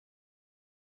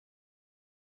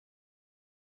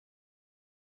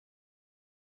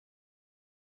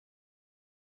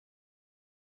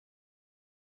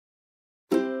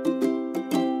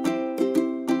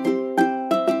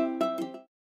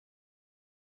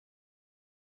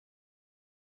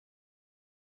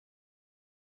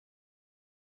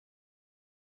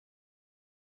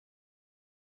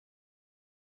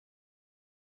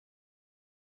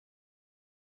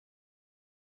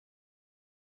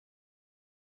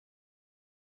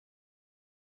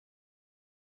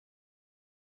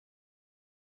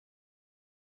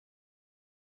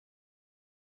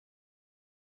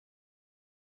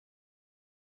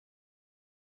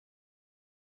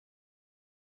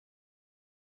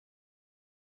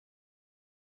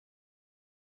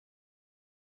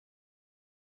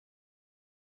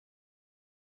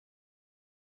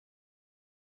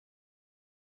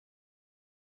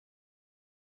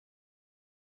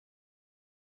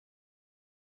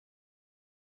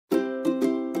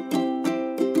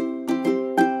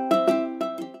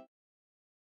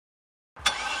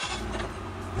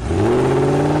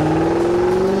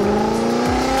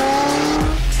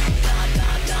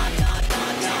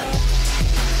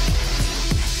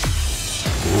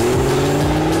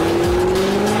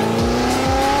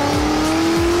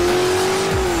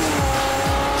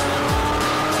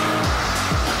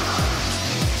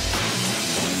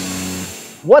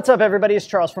What's up, everybody? It's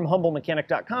Charles from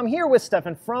HumbleMechanic.com here with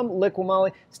Stefan from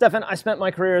Moly. Stefan, I spent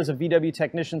my career as a VW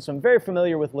technician, so I'm very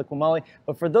familiar with Moly.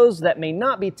 But for those that may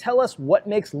not be, tell us what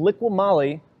makes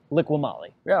Moly.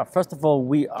 Yeah, first of all,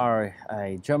 we are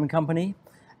a German company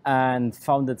and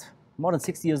founded more than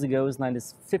 60 years ago, in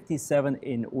 1957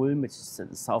 in Ulm, which is in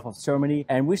the south of Germany.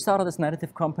 And we started as an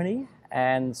additive company.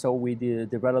 And so we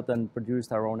developed and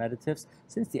produced our own additives.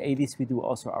 Since the 80s, we do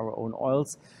also our own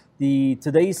oils.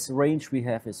 Today's range we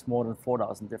have is more than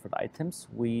 4,000 different items.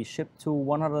 We ship to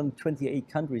 128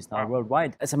 countries now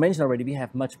worldwide. As I mentioned already, we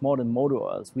have much more than motor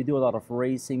oils. We do a lot of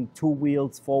racing, 2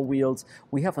 wheels, 4 wheels.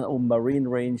 We have an own marine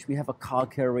range. We have a car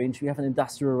care range. We have an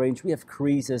industrial range. We have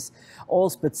creases, all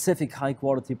specific high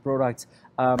quality products.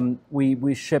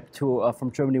 We ship to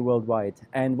from Germany worldwide.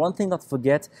 And one thing not to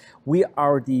forget, we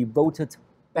are the voted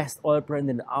best oil brand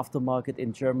in the aftermarket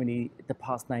in Germany the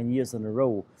past 9 years in a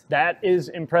row. That is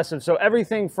impressive. So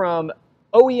everything from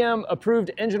OEM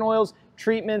approved engine oils,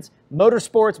 treatments,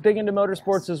 motorsports, big into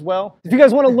motorsports as well. If you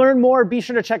guys want to learn more, be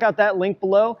sure to check out that link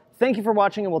below. Thank you for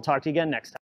watching, and we'll talk to you again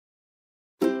next time.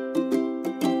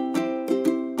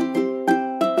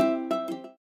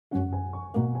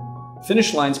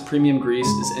 Finish Line's premium grease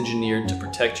is engineered to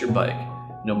protect your bike,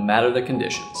 no matter the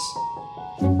conditions.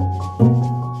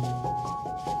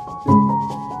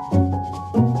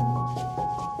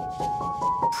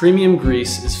 Premium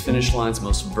grease is Finish Line's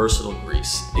most versatile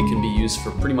grease. It can be used for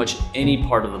pretty much any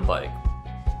part of the bike.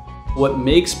 What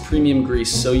makes premium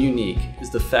grease so unique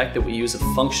is the fact that we use a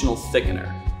functional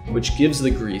thickener, which gives the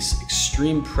grease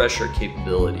extreme pressure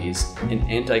capabilities and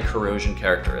anti-corrosion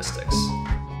characteristics.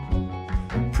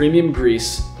 Premium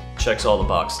grease checks all the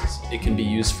boxes. It can be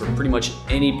used for pretty much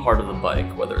any part of the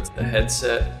bike, whether it's the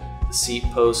headset, the seat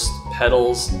post,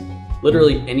 pedals,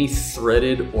 literally any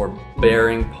threaded or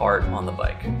bearing part on the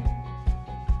bike.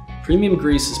 Premium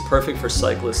grease is perfect for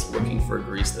cyclists looking for a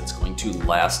grease that's going to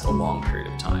last a long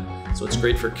period of time. So it's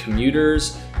great for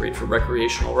commuters, great for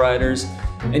recreational riders,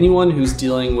 anyone who's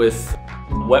dealing with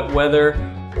wet weather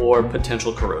or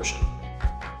potential corrosion.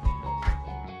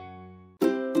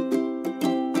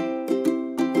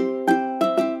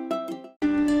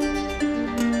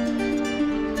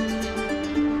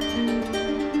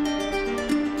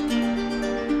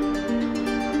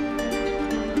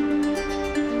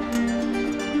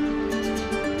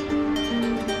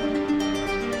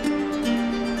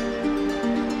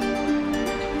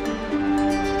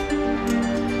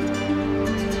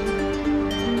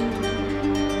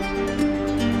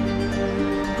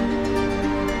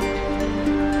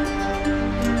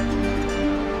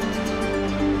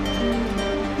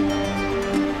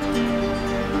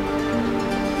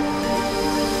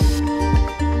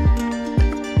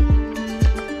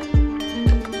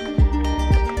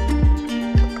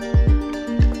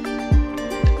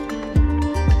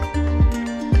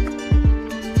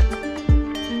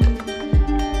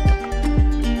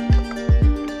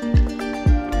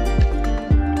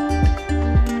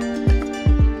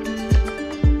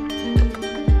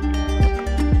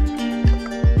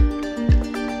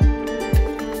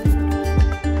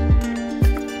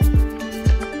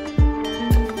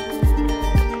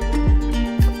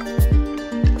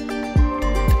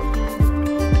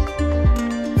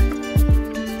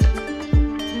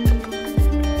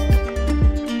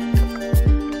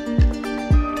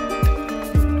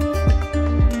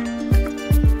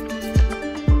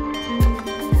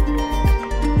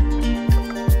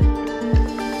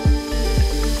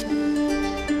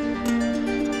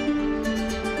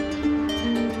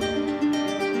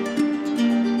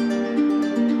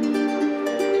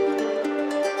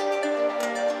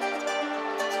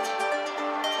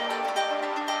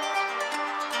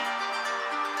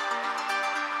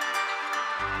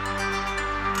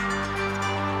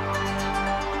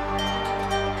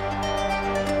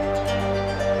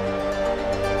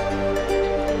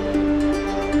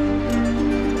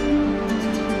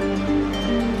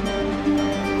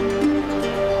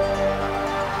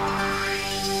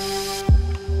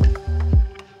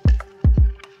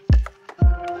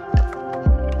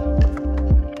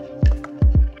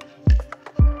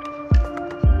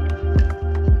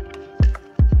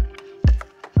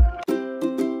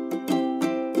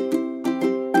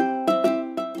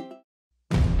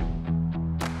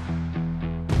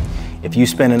 If you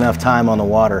spend enough time on the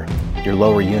water, your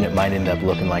lower unit might end up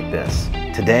looking like this.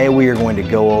 Today we are going to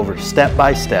go over step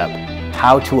by step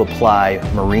how to apply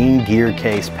marine gear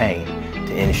case paint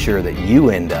to ensure that you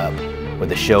end up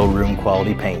with a showroom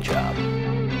quality paint job.